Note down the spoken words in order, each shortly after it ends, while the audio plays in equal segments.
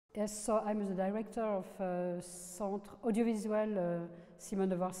Yes, so I'm the director of Centre Audiovisuel Simone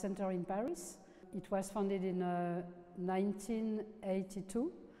Beauvoir Center in Paris. It was founded in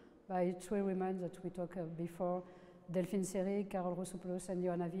 1982 by three women that we talked before, Delphine, Seyrig, Carole Roussopoulos and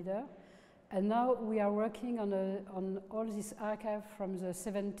Ioana Vida. And now we are working on all this archive from the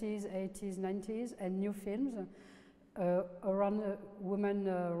 70s, 80s, 90s and new films around women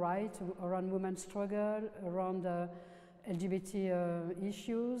rights, around women's struggle, around LGBT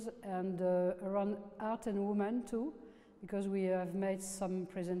issues, and around art and women too, because we have made some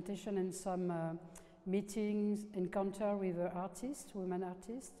presentation and some meetings, encounter with artists, women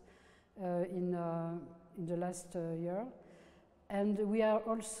artists, in the last year. And we are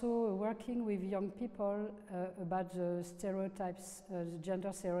also working with young people about the stereotypes, the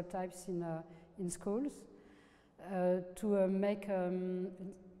gender stereotypes in schools, to make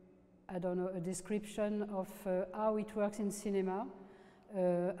I don't know, a description of how it works in cinema,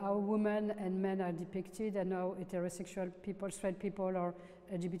 how women and men are depicted, and how heterosexual people, straight people, or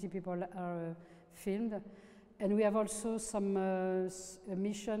LGBT people are filmed. And we have also some a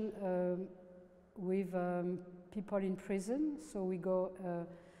mission with people in prison. So we go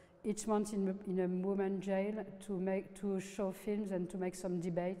each month in a women's jail to show films and to make some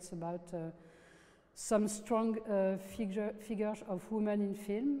debates about some strong figures of women in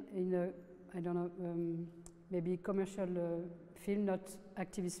film, in a, I don't know, maybe commercial film, not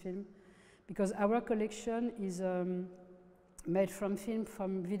activist film, because our collection is made from film,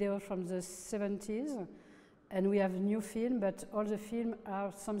 from videos from the 70s, and we have new film, but all the film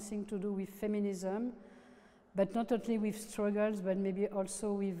are something to do with feminism, but not only with struggles, but maybe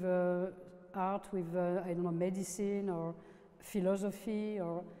also with art, with I don't know, medicine or philosophy,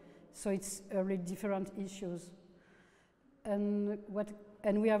 or so it's really different issues. And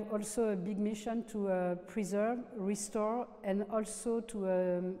we have also a big mission to preserve, restore, and also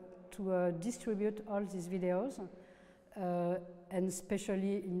to distribute all these videos. And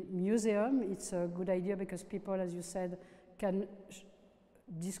especially in museum, it's a good idea because people, as you said, can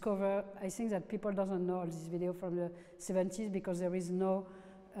discover. I think that people doesn't know all these videos from the 70s because there is no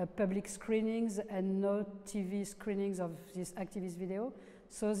public screenings and no TV screenings of this activist video.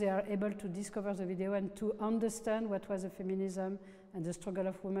 So they are able to discover the video and to understand what was the feminism and the struggle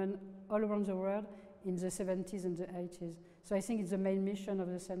of women all around the world in the 70s and the 80s. So I think it's the main mission of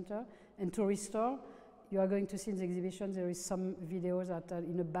the center. And to restore, you are going to see in the exhibition there is some videos that are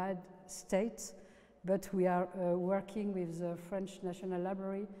in a bad state, but we are working with the French National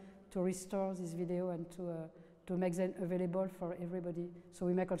Library to restore this video and to make them available for everybody. So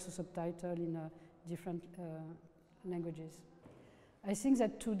we make also subtitles in different languages. I think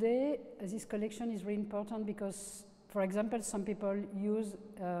that today this collection is really important because, for example, some people use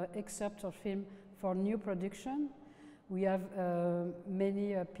excerpts of film for new production. We have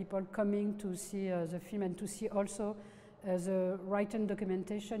many people coming to see the film and to see also the written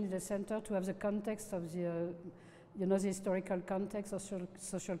documentation in the center, to have the context of the, you know, the historical context or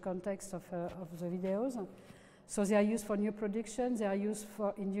social context of the videos. So they are used for new production, they are used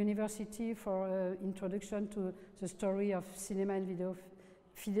for in university for introduction to the story of cinema and video,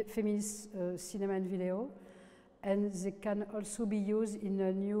 feminist cinema and video. And they can also be used in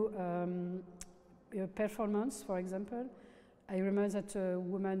a new performance, for example. I remember that a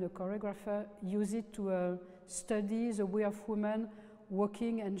woman, a choreographer, used it to study the way of women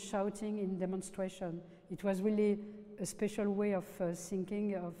walking and shouting in demonstration. It was really a special way of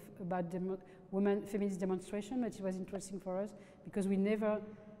thinking about women feminist demonstration, but it was interesting for us because we never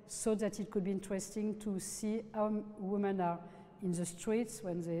thought that it could be interesting to see how women are in the streets,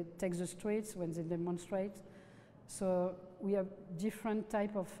 when they take the streets, when they demonstrate. So we have different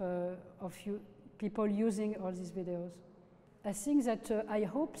type of people using all these videos. I think that I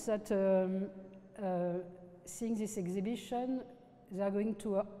hope that seeing this exhibition, they are going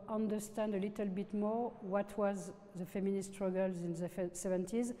to understand a little bit more what was the feminist struggles in the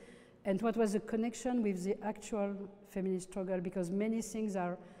 70s and what was the connection with the actual feminist struggle, because many things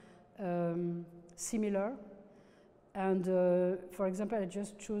are similar. And for example, I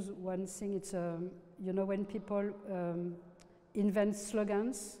just choose one thing. It's you know, when people invent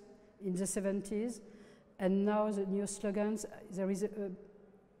slogans in the 70s, and now the new slogans, there is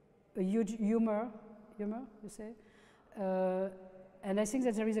a huge humor, you say? And I think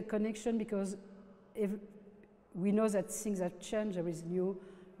that there is a connection because if we know that things have changed, there is new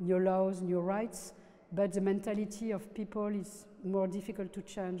laws, new rights, but the mentality of people is more difficult to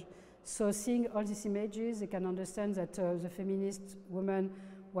change. So seeing all these images, they can understand that the feminist woman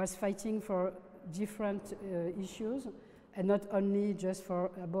was fighting for different issues, and not only just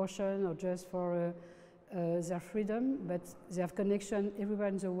for abortion or just for their freedom, but they have connection everywhere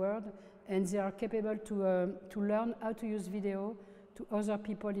in the world, and they are capable to learn how to use video to other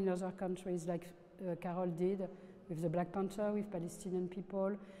people in other countries, like Carole did with the Black Panther, with Palestinian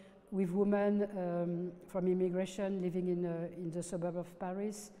people, with women from immigration living in the suburb of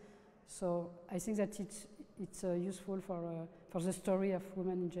Paris. So I think that it's useful for the story of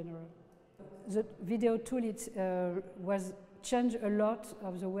women in general. The video tool was changed a lot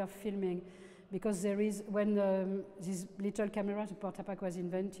of the way of filming, because there is, when this little camera, the Portapac, was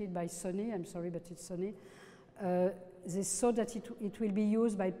invented by Sony, I'm sorry, but it's Sony, they saw that it will be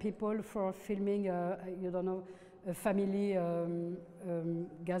used by people for filming, you don't know, a family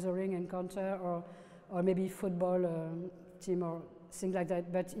gathering encounter, or maybe football team or things like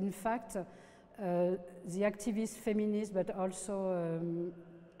that. But in fact, the activists, feminists, but also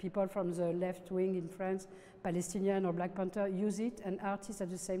people from the left wing in France, Palestinian or Black Panther, use it, and artists at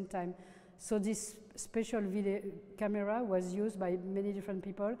the same time. So this special video camera was used by many different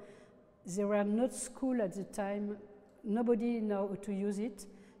people. They were not school at the time. Nobody knew how to use it,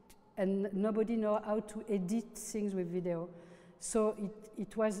 and nobody knew how to edit things with video. So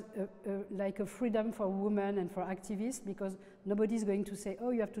it was like a freedom for women and for activists, because nobody's going to say, oh,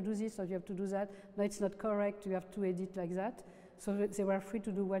 you have to do this or you have to do that. No, it's not correct, you have to edit like that. So they were free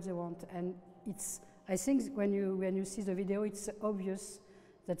to do what they want. And I think when you see the video, it's obvious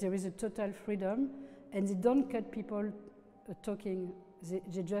that there is a total freedom, and they don't cut people talking.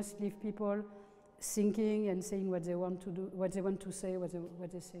 They just leave people thinking and saying what they want to do, what they want to say, what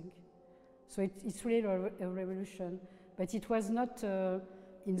they think. So it's really a revolution. But it was not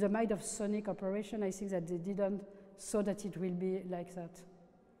in the mind of Sony Corporation. I think that they didn't saw that it will be like that.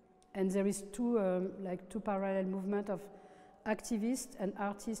 And there is two parallel movements of activists and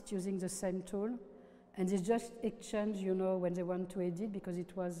artists using the same tool, and they just exchange, you know, when they want to edit, because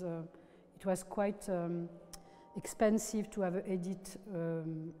it was quite expensive to have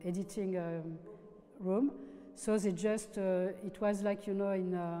an editing room. So they just it was like, you know,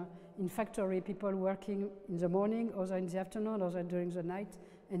 in factory, people working in the morning, other in the afternoon, other during the night,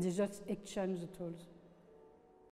 and they just exchange the tools.